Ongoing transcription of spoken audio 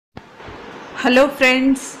Hello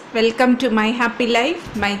friends, welcome to my happy life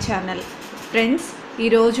my channel. Friends,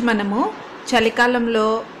 ఈరోజు మనము చలికాలంలో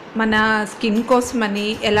మన స్కిన్ కోసమని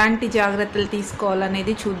ఎలాంటి జాగ్రత్తలు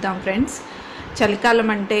తీసుకోవాలనేది చూద్దాం. ఫ్రెండ్స్,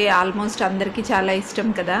 చలికాలం అంటే ఆల్మోస్ట్ అందరికీ చాలా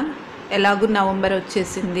ఇష్టం కదా. ఎలాగూ నవంబర్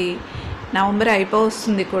వచ్చేసింది, నవంబర్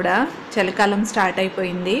అయిపోతుంది కూడా, చలికాలం స్టార్ట్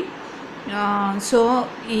అయిపోయింది. సో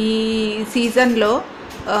ఈ సీజన్లో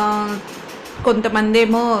కొంతమంది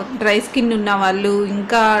ఏమో డ్రై స్కిన్ ఉన్న వాళ్ళు,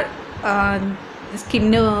 ఇంకా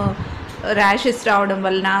స్కిన్ ర్యాషెస్ రావడం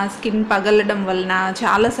వలన, స్కిన్ పగలడం వలన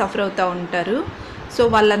చాలా సఫర్ అవుతూ ఉంటారు. సో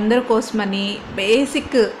వాళ్ళందరి కోసమని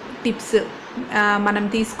బేసిక్ టిప్స్, మనం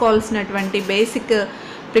తీసుకోవాల్సినటువంటి బేసిక్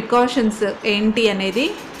ప్రికాషన్స్ ఏంటి అనేది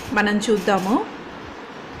మనం చూద్దాము.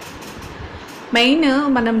 మెయిన్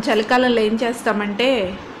మనం చలికాలంలో ఏం చేస్తామంటే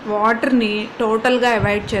వాటర్ని టోటల్గా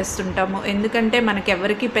అవాయిడ్ చేస్తుంటాము. ఎందుకంటే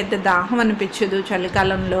మనకెవరికి పెద్ద దాహం అనిపించదు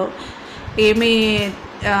చలికాలంలో. ఏమీ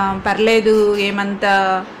పర్లేదు, ఏమంత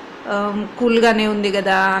కూల్గానే ఉంది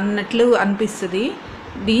కదా అన్నట్లు అనిపిస్తుంది.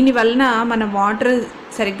 దీనివలన మనం వాటర్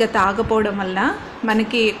సరిగ్గా తాగపోవడం వల్ల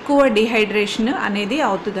మనకి ఎక్కువ డిహైడ్రేషన్ అనేది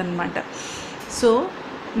అవుతుంది అన్నమాట. సో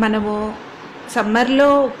మనము సమ్మర్లో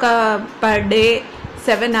ఒక per day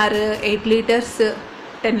 7 or 8 litres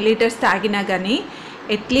 10 litres తాగినా కానీ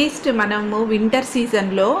అట్లీస్ట్ మనము వింటర్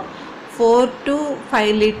సీజన్లో 4 to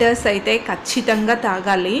 5 లీటర్స్ అయితే ఖచ్చితంగా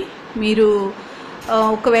తాగాలి. మీరు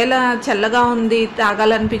ఒకవేళ చల్లగా ఉంది,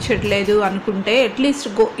 తాగాలనిపించట్లేదు అనుకుంటే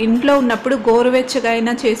అట్లీస్ట్ ఇంట్లో ఉన్నప్పుడు గోరువెచ్చగా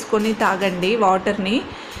అయినా చేసుకొని తాగండి వాటర్ని.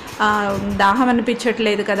 దాహం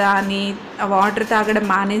అనిపించట్లేదు కదా అని వాటర్ తాగడం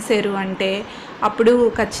మానేశారు అంటే అప్పుడు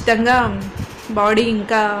ఖచ్చితంగా బాడీ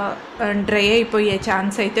ఇంకా డ్రై అయిపోయే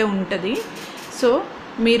ఛాన్స్ అయితే ఉంటుంది. సో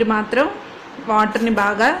మీరు మాత్రం వాటర్ని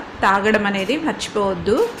బాగా తాగడం అనేది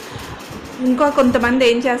మర్చిపోవద్దు. ఇంకా కొంతమంది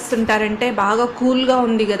ఏం చేస్తుంటారంటే బాగా కూల్గా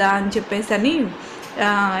ఉంది కదా అని చెప్పేసి అని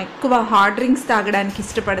ఎక్కువ హాట్ డ్రింక్స్ తాగడానికి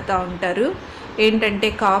ఇష్టపడుతూ ఉంటారు. ఏంటంటే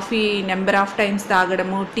కాఫీ నెంబర్ ఆఫ్ టైమ్స్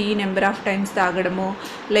తాగడము, టీ నెంబర్ ఆఫ్ టైమ్స్ తాగడము,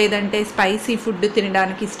 లేదంటే స్పైసీ ఫుడ్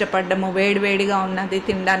తినడానికి ఇష్టపడము, వేడివేడిగా ఉన్నది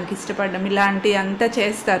తినడానికి ఇష్టపడడం, ఇలాంటి అంతా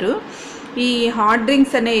చేస్తారు. ఈ హాట్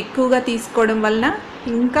డ్రింక్స్ అనే ఎక్కువగా తీసుకోవడం వలన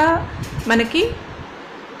ఇంకా మనకి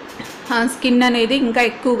స్కిన్ అనేది ఇంకా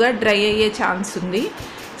ఎక్కువగా డ్రై అయ్యే ఛాన్స్ ఉంది.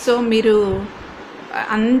 సో మీరు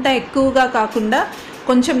అంత ఎక్కువగా కాకుండా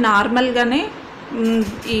కొంచెం నార్మల్గానే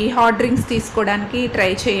ఈ హాట్ డ్రింక్స్ తీసుకోవడానికి ట్రై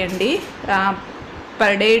చేయండి.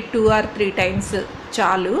 పర్ డే 2 or 3 టైమ్స్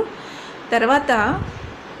చాలు. తర్వాత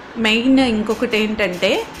మెయిన్ ఇంకొకటి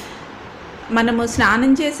ఏంటంటే మనము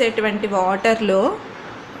స్నానం చేసేటువంటి వాటర్లో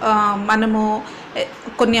మనము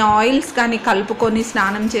కొన్ని ఆయిల్స్ కానీ కలుపుకొని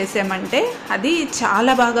స్నానం చేసామంటే అది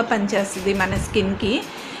చాలా బాగా పనిచేస్తుంది మన స్కిన్కి.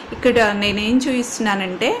 ఇక్కడ నేనేం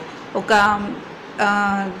చూపిస్తున్నానంటే ఒక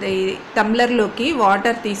టంబ్లర్లోకి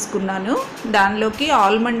వాటర్ తీసుకున్నాను, దానిలోకి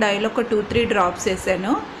ఆల్మండ్ ఆయిల్ ఒక 2-3 డ్రాప్స్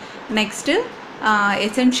వేసాను. నెక్స్ట్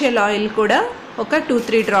ఎసెన్షియల్ ఆయిల్ కూడా ఒక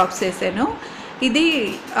 2-3 డ్రాప్స్ వేసాను. ఇది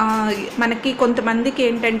మనకి కొంతమందికి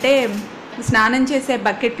ఏంటంటే స్నానం చేసే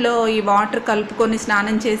బకెట్లో ఈ వాటర్ కలుపుకొని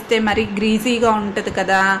స్నానం చేస్తే మరీ గ్రీజీగా ఉంటుంది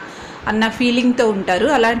కదా అన్న ఫీలింగ్తో ఉంటారు.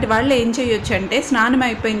 అలాంటి వాళ్ళు ఏం చేయొచ్చు అంటే స్నానం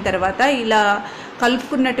అయిపోయిన తర్వాత ఇలా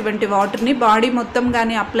కలుపుకున్నటువంటి వాటర్ని బాడీ మొత్తం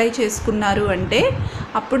కానీ అప్లై చేసుకున్నారు అంటే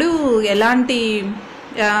అప్పుడు ఎలాంటి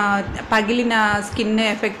పగిలిన స్కిన్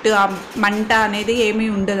ఎఫెక్ట్, మంట అనేది ఏమీ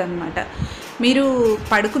ఉండదు అన్నమాట. మీరు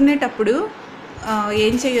పడుకునేటప్పుడు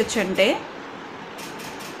ఏం చేయొచ్చు అంటే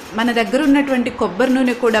మన దగ్గర ఉన్నటువంటి కొబ్బరి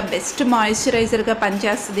నూనె కూడా బెస్ట్ మాయిశ్చరైజర్గా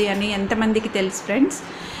పనిచేస్తుంది అని ఎంతమందికి తెలుసు ఫ్రెండ్స్?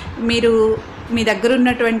 మీరు మీ దగ్గర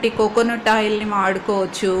ఉన్నటువంటి కోకోనట్ ఆయిల్ని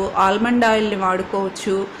వాడుకోవచ్చు, ఆల్మండ్ ఆయిల్ని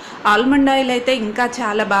వాడుకోవచ్చు. ఆల్మండ్ ఆయిల్ అయితే ఇంకా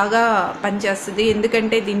చాలా బాగా పనిచేస్తుంది,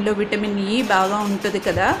 ఎందుకంటే దీనిలో విటమిన్ ఈ బాగా ఉంటుంది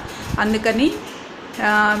కదా. అందుకని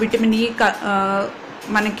విటమిన్ ఈ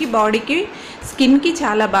మనకి బాడీకి, స్కిన్కి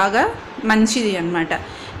చాలా బాగా మంచిది అన్నమాట.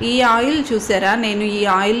 ఈ ఆయిల్ చూసారా, నేను ఈ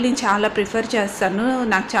ఆయిల్ని చాలా ప్రిఫర్ చేస్తాను,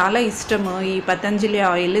 నాకు చాలా ఇష్టము ఈ పతంజలి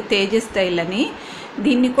ఆయిల్, తేజస్ తైల్ అని.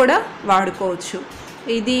 దీన్ని కూడా వాడుకోవచ్చు.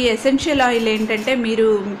 ఇది ఎసెన్షియల్ ఆయిల్ ఏంటంటే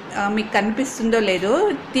మీకు కనిపిస్తుందో లేదో,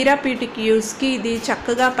 థెరప్యూటిక్ యూస్కి ఇది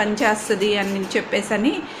చక్కగా పనిచేస్తుంది అని చెప్పేసి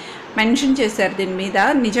అని మెన్షన్ చేశారు దీని మీద.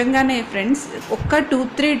 నిజంగానే ఫ్రెండ్స్, ఒక్క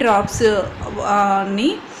 2-3 డ్రాప్స్ ని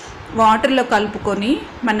వాటర్లో కలుపుకొని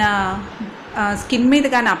మన స్కిన్ మీద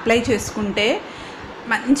కానీ అప్లై చేసుకుంటే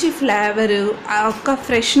మంచి ఫ్లేవరు, ఒక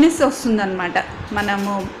ఫ్రెష్నెస్ వస్తుందన్నమాట.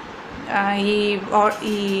 మనము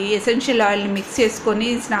ఈ ఎసెన్షియల్ ఆయిల్ని మిక్స్ చేసుకొని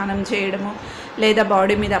స్నానం చేయడము లేదా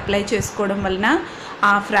బాడీ మీద అప్లై చేసుకోవడం వలన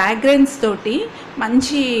ఆ ఫ్రాగ్రెన్స్ తోటి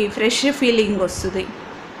మంచి ఫ్రెష్ ఫీలింగ్ వస్తుంది.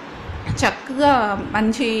 చక్కగా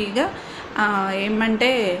మంచిగా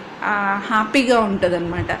ఏమంటే హ్యాపీగా ఉంటుంది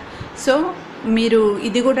అన్నమాట. సో మీరు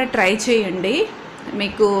ఇది కూడా ట్రై చేయండి.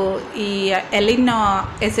 మీకు ఈ ఎలిన్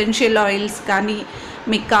ఎసెన్షియల్ ఆయిల్స్ కానీ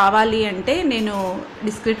మీకు కావాలి అంటే నేను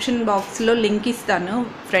డిస్క్రిప్షన్ బాక్స్లో లింక్ ఇస్తాను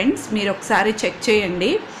ఫ్రెండ్స్, మీరు ఒకసారి చెక్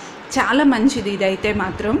చేయండి. చాలా మంచిది ఇదైతే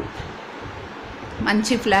మాత్రం,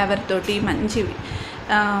 మంచి ఫ్లేవర్ తోటి మంచి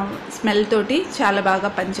స్మెల్ తోటి చాలా బాగా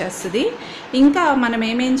పనిచేస్తుంది. ఇంకా మనం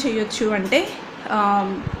ఏమేం చేయొచ్చు అంటే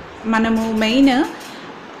మనము మెయిన్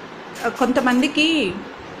కొంతమందికి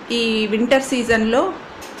ఈ వింటర్ సీజన్లో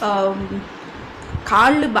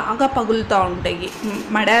కాళ్ళు బాగా పగులుతూ ఉంటాయి,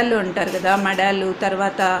 మడాలు అంటారు కదా, మడాలు,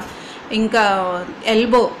 తర్వాత ఇంకా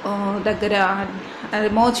ఎల్బో దగ్గర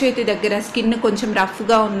మోచేతి దగ్గర స్కిన్ కొంచెం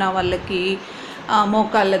రఫ్గా ఉన్న వాళ్ళకి,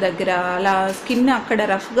 మోకాళ్ళ దగ్గర అలా స్కిన్ అక్కడ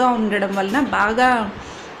రఫ్గా ఉండడం వలన బాగా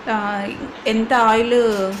ఎంత ఆయిల్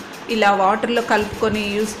ఇలా వాటర్లో కలుపుకొని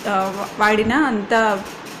వాడినా అంత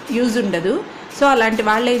యూజ్ ఉండదు. సో అలాంటి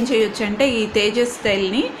వాళ్ళు ఏం చేయొచ్చు అంటే ఈ తేజస్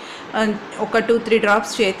తైల్ని ఒక 2-3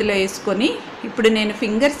 డ్రాప్స్ చేతిలో వేసుకొని, ఇప్పుడు నేను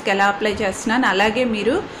ఫింగర్స్కి ఎలా అప్లై చేస్తున్నాను అలాగే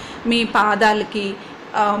మీరు మీ పాదాలకి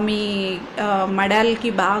మీ మడాలకి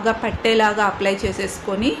బాగా పట్టేలాగా అప్లై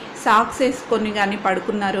చేసేసుకొని సాక్స్ వేసుకొని కానీ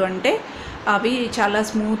పడుకున్నారు అంటే అవి చాలా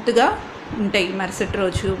స్మూత్గా ఉంటాయి. మరుసటి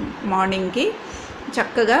రోజు మార్నింగ్కి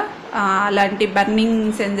చక్కగా అలాంటి బర్నింగ్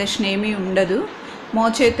సెన్సేషన్ ఏమీ ఉండదు.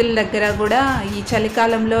 మోచేతుల దగ్గర కూడా ఈ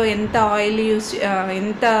చలికాలంలో ఎంత ఆయిల్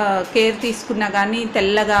ఎంత కేర్ తీసుకున్నా కానీ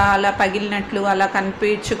తెల్లగా అలా పగిలినట్లు అలా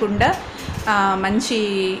కనిపించకుండా మంచి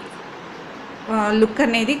లుక్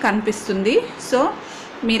అనేది కనిపిస్తుంది. సో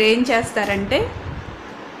మీరేం చేస్తారంటే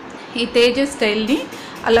ఈ తేజస్ స్టైల్ని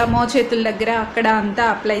అలా మోచేతుల దగ్గర అక్కడ అంతా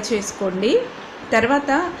అప్లై చేసుకోండి.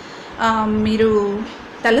 తర్వాత మీరు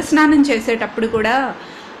తలస్నానం చేసేటప్పుడు కూడా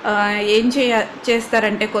ఏం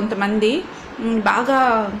చేస్తారంటే కొంతమంది బాగా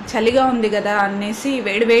చలిగా ఉంది కదా అనేసి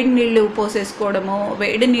వేడి వేడి నీళ్ళు పోసేసుకోవడము,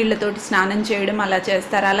 వేడి నీళ్ళతోటి స్నానం చేయడం అలా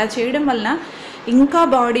చేస్తారు. అలా చేయడం వలన ఇంకా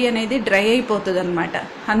బాడీ అనేది డ్రై అయిపోతుంది అనమాట.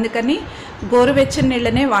 అందుకని గోరువెచ్చని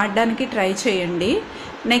నీళ్ళనే వాడడానికి ట్రై చేయండి.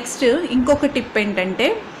 నెక్స్ట్ ఇంకొక టిప్ ఏంటంటే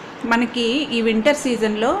మనకి ఈ వింటర్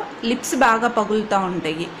సీజన్లో లిప్స్ బాగా పగులుతూ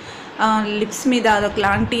ఉంటాయి. లిప్స్ మీద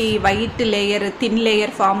అదొకలాంటి white layer, thin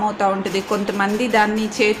layer form అవుతూ ఉంటుంది. కొంతమంది దాన్ని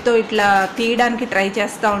చేత్తో ఇట్లా తీయడానికి ట్రై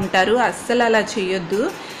చేస్తూ ఉంటారు. అస్సలు అలా చేయొద్దు.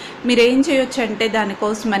 మీరు ఏం చేయొచ్చు అంటే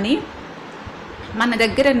దానికోసమని మన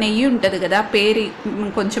దగ్గర నెయ్యి ఉంటుంది కదా,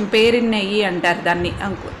 కొంచెం పేరిన నెయ్యి అంటారు దాన్ని.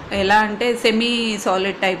 ఎలా అంటే సెమీ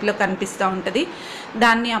సాలిడ్ టైప్లో కనిపిస్తూ ఉంటుంది.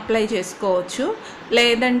 దాన్ని అప్లై చేసుకోవచ్చు.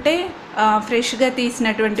 లేదంటే ఫ్రెష్గా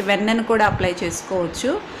తీసినటువంటి వెన్నను కూడా అప్లై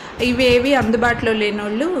చేసుకోవచ్చు. ఇవేవి అందుబాటులో లేని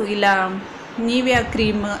వాళ్ళు ఇలా నీవియా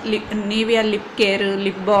cream, నీవియా lip care,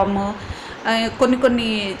 lip balm, కొన్ని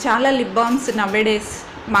చాలా లిప్ బామ్స్ నవ్వేడేస్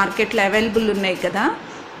మార్కెట్లో అవైలబుల్ ఉన్నాయి కదా.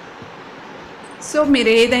 సో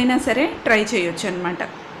మీరు ఏదైనా సరే ట్రై చేయొచ్చు అనమాట.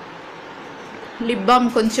 లిప్ బామ్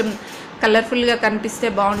కొంచెం కలర్ఫుల్గా కనిపిస్తే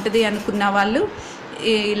బాగుంటుంది అనుకున్న వాళ్ళు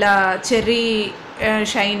ఇలా చెర్రీ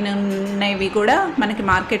షైన్ ఉన్నవి కూడా మనకి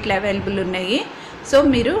మార్కెట్లో అవైలబుల్ ఉన్నాయి. సో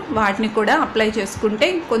మీరు వాటిని కూడా అప్లై చేసుకుంటే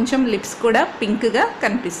కొంచెం లిప్స్ కూడా పింక్గా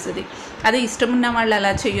కనిపిస్తుంది. అది ఇష్టం ఉన్న వాళ్ళు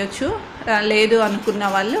అలా చేయొచ్చు. లేదు అనుకున్న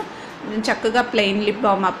వాళ్ళు చక్కగా ప్లెయిన్ లిప్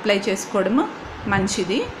బామ్ అప్లై చేసుకోవడము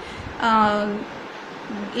మంచిది.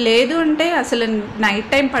 లేదు అంటే అసలు నైట్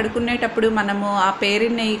టైం పడుకునేటప్పుడు మనము ఆ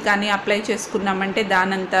పేరిన నెయ్యి కానీ అప్లై చేసుకున్నామంటే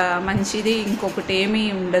దానంత మంచిది ఇంకొకటి ఏమీ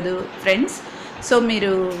ఉండదు ఫ్రెండ్స్. సో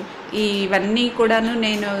మీరు ఇవన్నీ కూడాను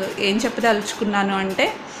నేను ఏం చెప్పదలుచుకున్నాను అంటే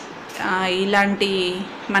ఇలాంటి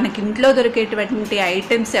మనకి ఇంట్లో దొరికేటువంటి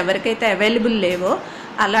ఐటమ్స్ ఎవరికైతే అవైలబుల్ లేవో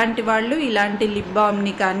అలాంటి వాళ్ళు ఇలాంటి లిప్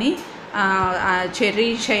బామ్ని కానీ చెర్రీ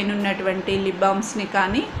షైన్ ఉన్నటువంటి లిప్ బామ్స్ని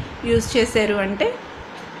కానీ యూజ్ చేశారు అంటే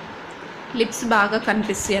లిప్స్ బాగా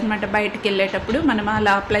కనిపిస్తాయి అన్నమాట. బయటికి వెళ్ళేటప్పుడు మనం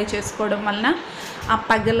అలా అప్లై చేసుకోవడం వలన ఆ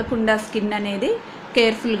పగలకుండా స్కిన్ అనేది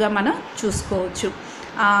కేర్ఫుల్గా మనం చూసుకోవచ్చు.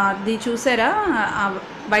 అది చూసారా,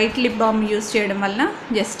 వైట్ లిప్ బామ్ యూజ్ చేయడం వలన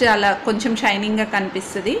జస్ట్ అలా కొంచెం షైనింగ్గా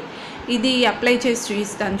కనిపిస్తుంది. ఇది అప్లై చేసి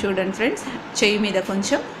చూపిస్తాను చూడండి ఫ్రెండ్స్, చెయ్యి మీద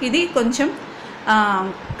కొంచెం, ఇది కొంచెం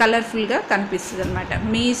కలర్ఫుల్గా కనిపిస్తుంది అనమాట.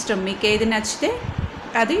 మీ ఇష్టం, మీకు ఏది నచ్చితే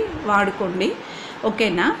అది వాడుకోండి,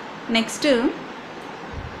 ఓకేనా. నెక్స్ట్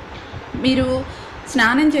మీరు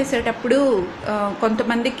స్నానం చేసేటప్పుడు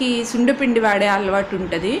కొంతమందికి సుండుపిండి వాడే అలవాటు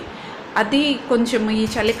ఉంటుంది. అది కొంచెం ఈ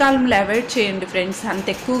చలికాలంలో అవాయిడ్ చేయండి ఫ్రెండ్స్, అంత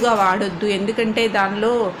ఎక్కువగా వాడొద్దు. ఎందుకంటే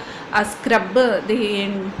దానిలో ఆ స్క్రబ్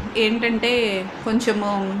ఏంటంటే కొంచెము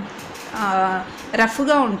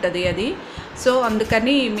రఫ్గా ఉంటుంది అది. సో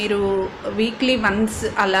అందుకని మీరు వీక్లీ వన్స్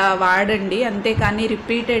అలా వాడండి, అంతేకాని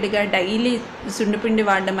రిపీటెడ్గా డైలీ సుండుపిండి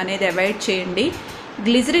వాడడం అనేది అవాయిడ్ చేయండి.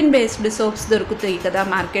 గ్లిజరిన్ బేస్డ్ సోప్స్ దొరుకుతాయి కదా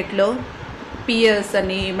మార్కెట్లో, పియర్స్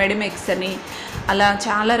అని, మెడిమెక్స్ అని, అలా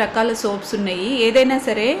చాలా రకాల సోప్స్ ఉన్నాయి. ఏదైనా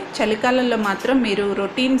సరే చలికాలంలో మాత్రం మీరు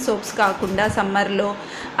రొటీన్ సోప్స్ కాకుండా, సమ్మర్లో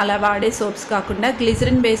అలా వాడే సోప్స్ కాకుండా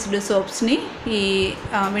గ్లిజరిన్ బేస్డ్ సోప్స్ని ఈ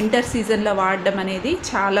వింటర్ సీజన్లో వాడడం అనేది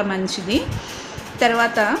చాలా మంచిది.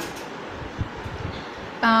 తర్వాత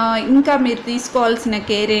ఇంకా మీరు తీసుకోవాల్సిన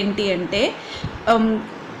కేర్ ఏంటి అంటే,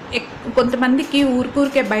 కొంతమందికి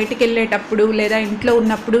ఊరికే బయటికి వెళ్ళేటప్పుడు లేదా ఇంట్లో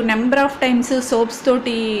ఉన్నప్పుడు నెంబర్ ఆఫ్ టైమ్స్ సోప్స్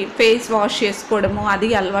తోటి ఫేస్ వాష్ చేసుకోవడము అది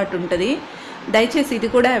అలవాటు ఉంటుంది. దయచేసి ఇది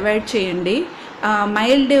కూడా అవాయిడ్ చేయండి.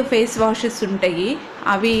 మైల్డ్ ఫేస్ వాషెస్ ఉంటాయి,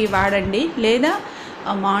 అవి వాడండి. లేదా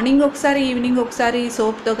మార్నింగ్ ఒకసారి, ఈవినింగ్ ఒకసారి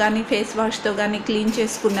సోప్తో కానీ ఫేస్ వాష్తో కానీ క్లీన్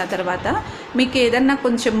చేసుకున్న తర్వాత మీకు ఏదన్నా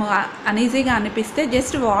కొంచెం అనీజీగా అనిపిస్తే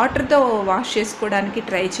జస్ట్ వాటర్తో వాష్ చేసుకోవడానికి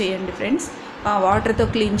ట్రై చేయండి ఫ్రెండ్స్. వాటర్తో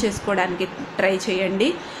క్లీన్ చేసుకోవడానికి ట్రై చేయండి.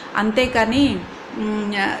 అంతేకాని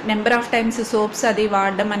నెంబర్ ఆఫ్ టైమ్స్ సోప్స్ అది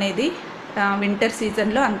వాడడం అనేది వింటర్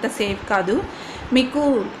సీజన్లో అంత సేఫ్ కాదు. మీకు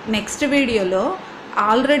నెక్స్ట్ వీడియోలో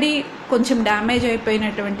ఆల్రెడీ కొంచెం డ్యామేజ్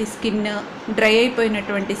అయిపోయినటువంటి స్కిన్, డ్రై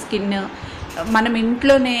అయిపోయినటువంటి స్కిన్ మనం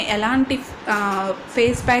ఇంట్లోనే ఎలాంటి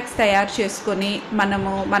ఫేస్ ప్యాక్స్ తయారు చేసుకొని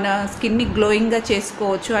మనము మన స్కిన్ని గ్లోయింగ్గా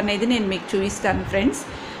చేసుకోవచ్చు అనేది నేను మీకు చూపిస్తాను ఫ్రెండ్స్.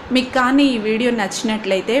 మీకు కానీ ఈ వీడియో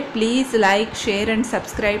నచ్చినట్లయితే please like, share and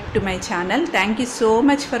subscribe to my channel. Thank you so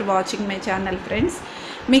much for watching my channel friends.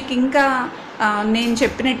 మీకు ఇంకా నేను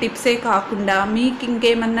చెప్పిన టిప్సే కాకుండా మీకు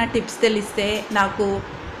ఇంకేమన్నా టిప్స్ తెలిస్తే నాకు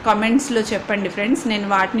కామెంట్స్లో చెప్పండి ఫ్రెండ్స్. నేను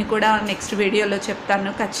వాటిని కూడా నెక్స్ట్ వీడియోలో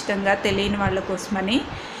చెప్తాను ఖచ్చితంగా, తెలియని వాళ్ళ కోసమని.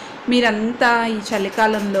 మీరంతా ఈ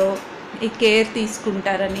చలికాలంలో ఈ కేర్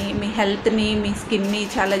తీసుకుంటారని, మీ హెల్త్ని, మీ స్కిన్ని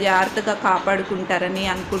చాలా జాగ్రత్తగా కాపాడుకుంటారని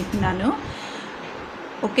అనుకుంటున్నాను.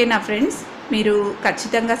 ఓకేనా ఫ్రెండ్స్? మీరు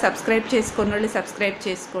ఖచ్చితంగా సబ్స్క్రైబ్ చేసుకోని వాళ్ళు సబ్స్క్రైబ్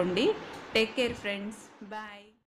చేసుకోండి. Take care friends. బాయ్.